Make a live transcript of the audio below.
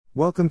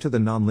Welcome to the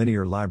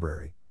Nonlinear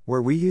Library,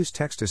 where we use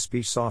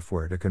text-to-speech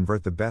software to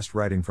convert the best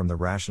writing from the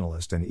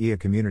Rationalist and EA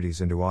communities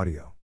into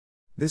audio.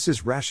 This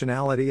is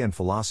Rationality and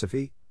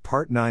Philosophy,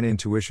 Part 9.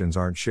 Intuitions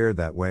Aren't Shared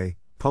That Way,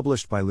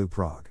 published by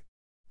lukeprog.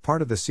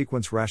 Part of the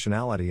sequence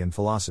Rationality and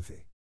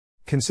Philosophy.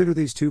 Consider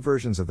these two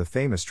versions of the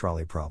famous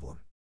trolley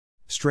problem.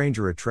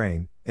 Stranger at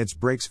train, its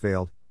brakes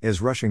failed,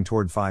 is rushing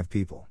toward 5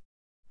 people.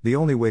 The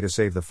only way to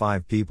save the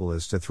 5 people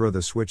is to throw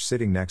the switch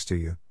sitting next to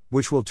you,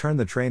 which will turn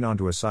the train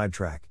onto a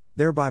sidetrack,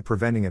 thereby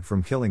preventing it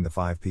from killing the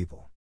 5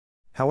 people.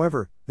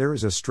 However, there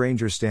is a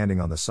stranger standing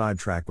on the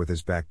sidetrack with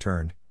his back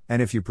turned, and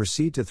if you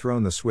proceed to throw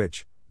the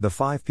switch, the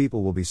 5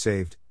 people will be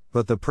saved,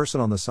 but the person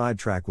on the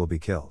sidetrack will be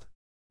killed.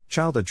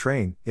 Child at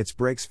train, its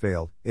brakes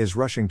failed, is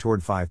rushing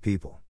toward 5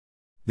 people.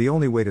 The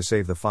only way to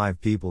save the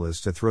 5 people is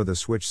to throw the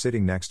switch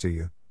sitting next to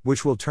you,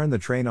 which will turn the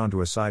train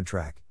onto a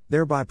sidetrack,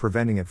 thereby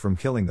preventing it from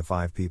killing the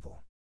 5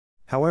 people.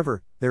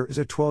 However, there is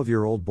a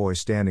 12-year-old boy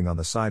standing on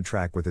the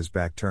sidetrack with his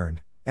back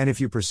turned, and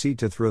if you proceed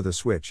to throw the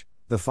switch,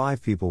 the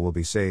 5 people will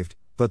be saved,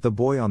 but the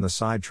boy on the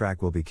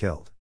sidetrack will be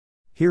killed.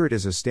 Here it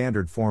is a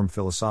standard form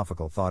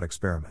philosophical thought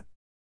experiment.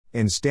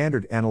 In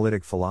standard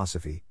analytic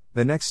philosophy,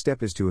 the next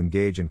step is to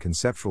engage in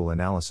conceptual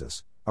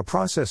analysis, a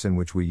process in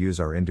which we use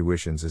our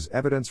intuitions as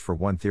evidence for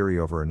one theory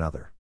over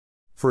another.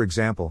 For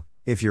example,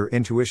 if your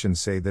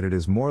intuitions say that it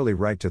is morally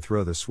right to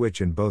throw the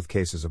switch in both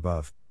cases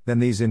above, then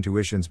these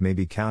intuitions may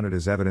be counted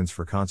as evidence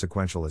for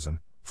consequentialism,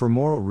 for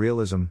moral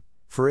realism,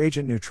 for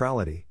agent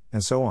neutrality,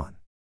 and so on.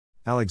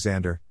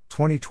 Alexander,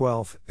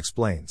 2012,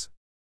 explains.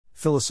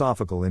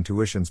 Philosophical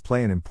intuitions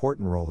play an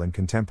important role in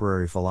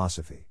contemporary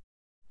philosophy.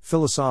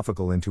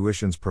 Philosophical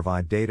intuitions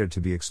provide data to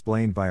be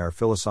explained by our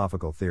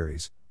philosophical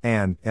theories,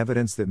 and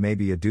evidence that may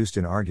be adduced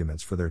in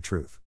arguments for their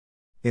truth.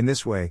 In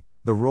this way,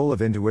 the role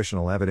of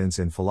intuitional evidence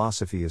in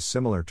philosophy is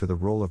similar to the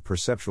role of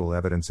perceptual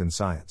evidence in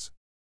science.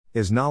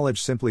 Is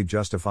knowledge simply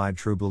justified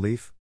true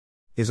belief?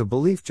 Is a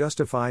belief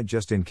justified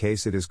just in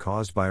case it is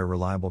caused by a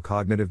reliable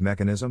cognitive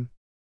mechanism?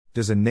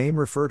 Does a name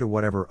refer to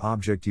whatever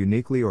object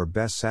uniquely or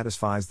best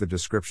satisfies the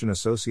description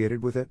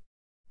associated with it?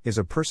 Is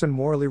a person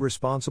morally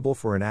responsible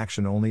for an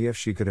action only if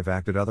she could have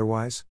acted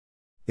otherwise?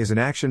 Is an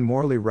action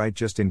morally right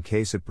just in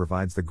case it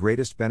provides the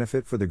greatest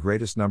benefit for the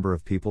greatest number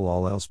of people,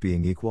 all else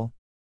being equal?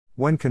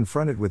 When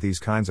confronted with these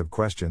kinds of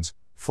questions,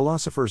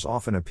 philosophers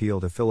often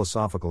appeal to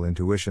philosophical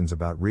intuitions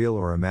about real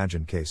or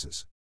imagined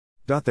cases.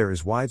 There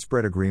is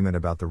widespread agreement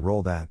about the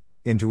role that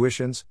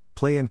intuitions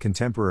play in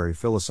contemporary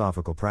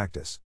philosophical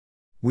practice.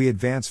 We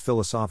advance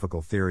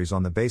philosophical theories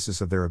on the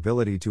basis of their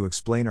ability to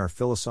explain our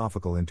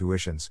philosophical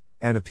intuitions,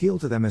 and appeal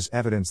to them as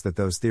evidence that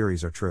those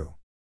theories are true.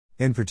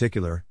 In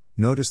particular,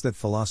 notice that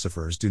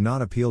philosophers do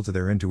not appeal to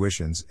their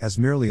intuitions as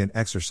merely an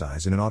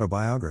exercise in an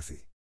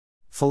autobiography.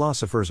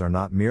 Philosophers are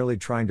not merely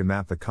trying to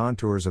map the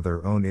contours of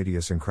their own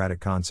idiosyncratic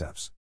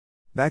concepts.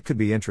 That could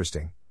be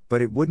interesting,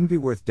 but it wouldn't be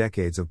worth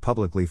decades of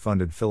publicly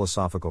funded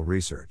philosophical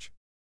research.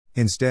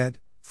 Instead,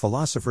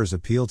 philosophers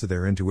appeal to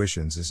their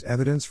intuitions as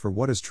evidence for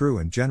what is true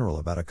in general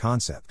about a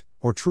concept,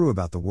 or true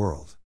about the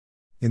world.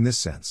 In this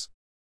sense,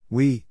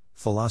 we,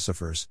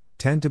 philosophers,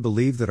 tend to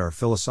believe that our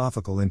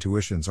philosophical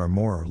intuitions are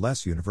more or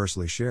less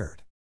universally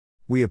shared.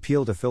 We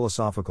appeal to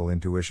philosophical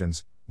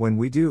intuitions, when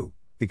we do,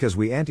 because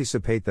we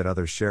anticipate that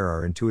others share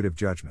our intuitive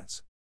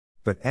judgments.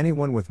 But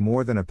anyone with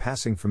more than a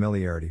passing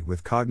familiarity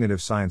with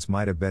cognitive science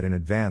might have bet in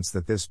advance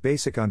that this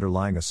basic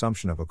underlying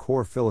assumption of a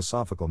core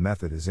philosophical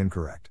method is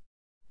incorrect.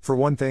 For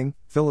one thing,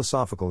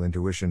 philosophical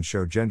intuitions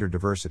show gender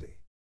diversity.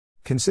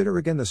 Consider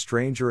again the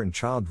stranger and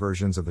child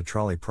versions of the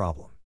trolley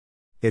problem.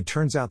 It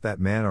turns out that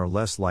men are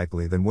less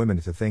likely than women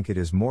to think it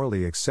is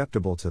morally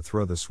acceptable to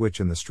throw the switch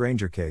in the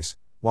stranger case,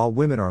 while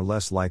women are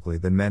less likely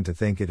than men to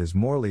think it is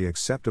morally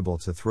acceptable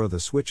to throw the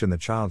switch in the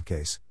child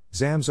case.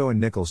 Zamzo and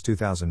Nichols,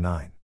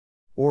 2009.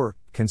 Or,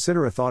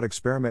 consider a thought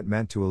experiment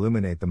meant to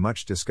illuminate the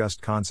much-discussed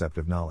concept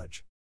of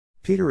knowledge.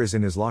 Peter is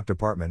in his locked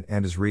apartment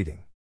and is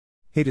reading.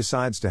 He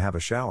decides to have a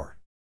shower.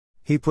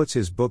 He puts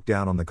his book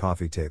down on the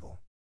coffee table.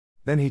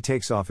 Then he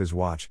takes off his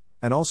watch,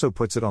 and also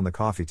puts it on the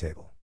coffee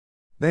table.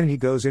 Then he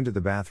goes into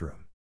the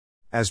bathroom.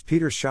 As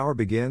Peter's shower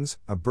begins,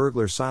 a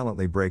burglar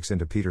silently breaks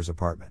into Peter's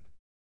apartment.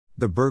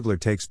 The burglar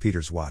takes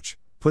Peter's watch,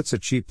 puts a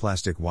cheap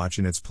plastic watch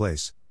in its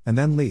place, and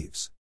then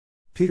leaves.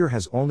 Peter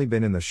has only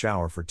been in the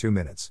shower for 2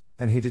 minutes,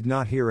 and he did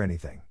not hear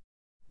anything.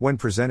 When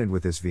presented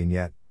with this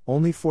vignette,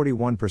 only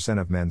 41%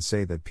 of men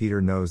say that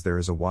Peter knows there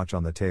is a watch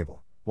on the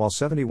table, while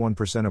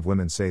 71% of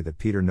women say that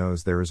Peter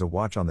knows there is a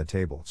watch on the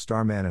table.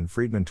 Starman and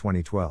Friedman,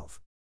 2012.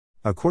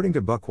 According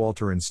to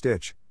Buckwalter and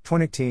Stitch,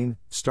 2018,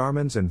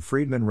 Starmans and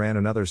Friedman ran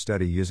another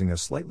study using a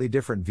slightly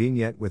different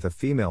vignette with a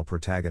female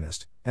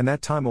protagonist, and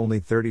that time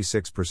only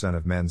 36%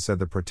 of men said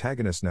the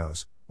protagonist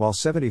knows, while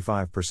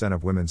 75%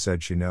 of women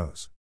said she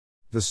knows.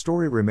 The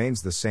story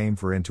remains the same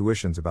for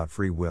intuitions about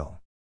free will.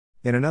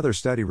 In another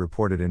study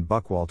reported in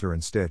Buckwalter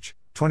and Stitch,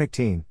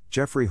 2018,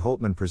 Jeffrey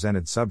Holtman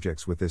presented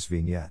subjects with this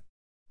vignette.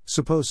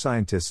 Suppose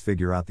scientists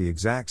figure out the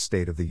exact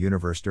state of the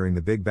universe during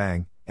the Big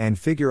Bang, and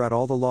figure out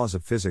all the laws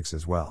of physics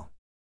as well.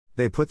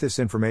 They put this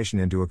information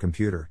into a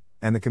computer,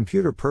 and the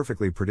computer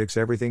perfectly predicts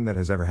everything that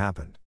has ever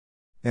happened.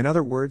 In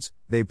other words,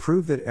 they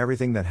prove that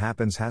everything that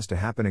happens has to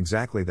happen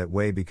exactly that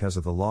way because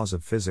of the laws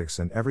of physics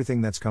and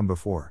everything that's come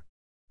before.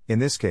 In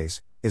this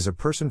case, is a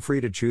person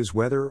free to choose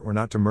whether or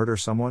not to murder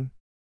someone?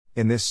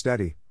 In this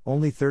study,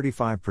 only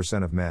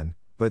 35% of men,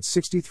 but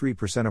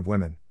 63% of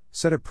women,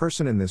 said a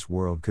person in this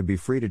world could be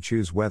free to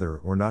choose whether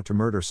or not to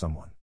murder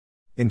someone.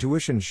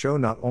 Intuitions show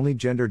not only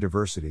gender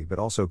diversity but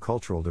also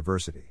cultural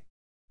diversity.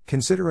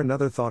 Consider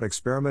another thought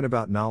experiment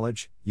about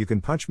knowledge. You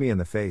can punch me in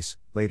the face,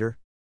 later.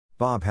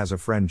 Bob has a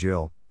friend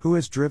Jill, who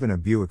has driven a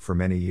Buick for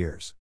many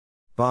years.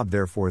 Bob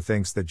therefore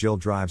thinks that Jill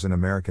drives an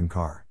American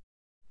car.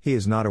 He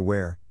is not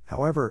aware,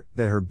 however,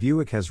 that her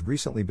Buick has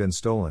recently been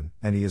stolen,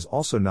 and he is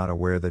also not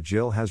aware that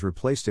Jill has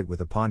replaced it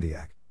with a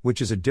Pontiac,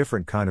 which is a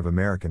different kind of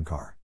American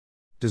car.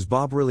 Does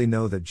Bob really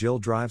know that Jill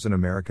drives an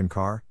American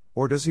car,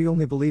 or does he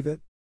only believe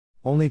it?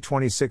 Only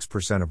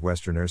 26% of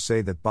Westerners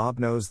say that Bob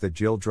knows that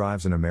Jill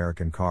drives an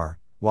American car,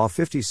 while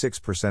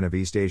 56% of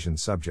East Asian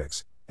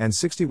subjects, and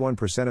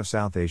 61% of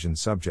South Asian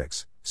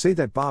subjects, say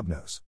that Bob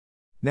knows.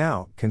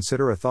 Now,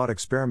 consider a thought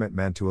experiment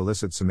meant to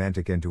elicit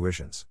semantic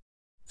intuitions.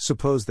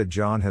 Suppose that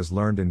John has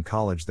learned in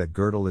college that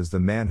Gödel is the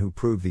man who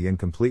proved the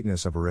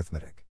incompleteness of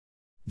arithmetic.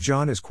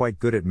 John is quite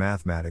good at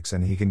mathematics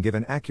and he can give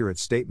an accurate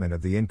statement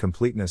of the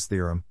incompleteness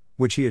theorem,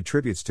 which he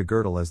attributes to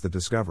Gödel as the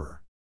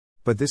discoverer.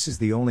 But this is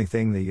the only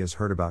thing that he has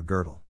heard about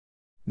Gödel.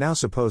 Now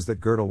suppose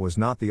that Gödel was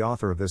not the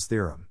author of this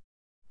theorem.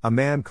 A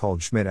man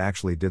called Schmidt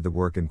actually did the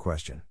work in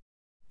question.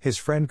 His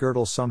friend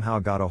Gödel somehow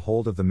got a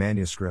hold of the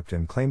manuscript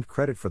and claimed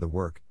credit for the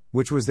work,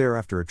 which was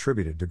thereafter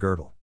attributed to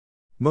Gödel.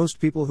 Most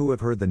people who have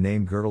heard the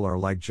name Gödel are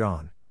like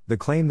John. The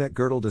claim that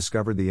Gödel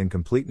discovered the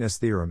incompleteness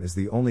theorem is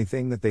the only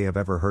thing that they have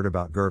ever heard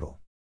about Gödel.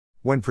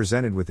 When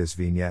presented with this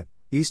vignette,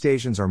 East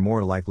Asians are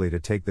more likely to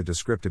take the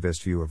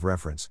descriptivist view of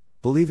reference,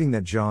 believing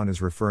that John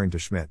is referring to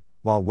Schmidt,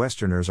 while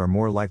Westerners are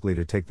more likely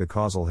to take the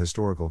causal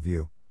historical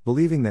view,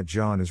 believing that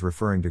John is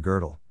referring to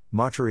Gödel.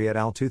 Mauchery et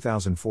al.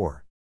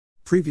 2004.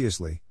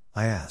 Previously,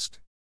 I asked,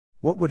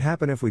 what would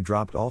happen if we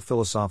dropped all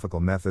philosophical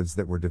methods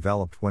that were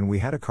developed when we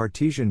had a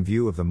Cartesian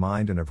view of the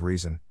mind and of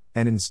reason,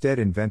 and instead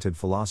invented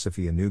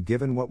philosophy anew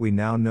given what we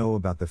now know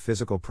about the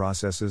physical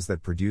processes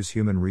that produce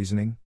human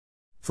reasoning?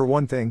 For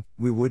one thing,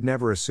 we would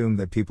never assume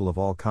that people of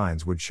all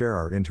kinds would share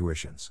our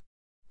intuitions.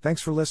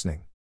 Thanks for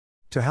listening.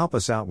 To help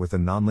us out with the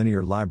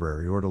Nonlinear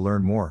Library or to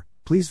learn more,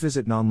 please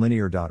visit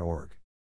nonlinear.org.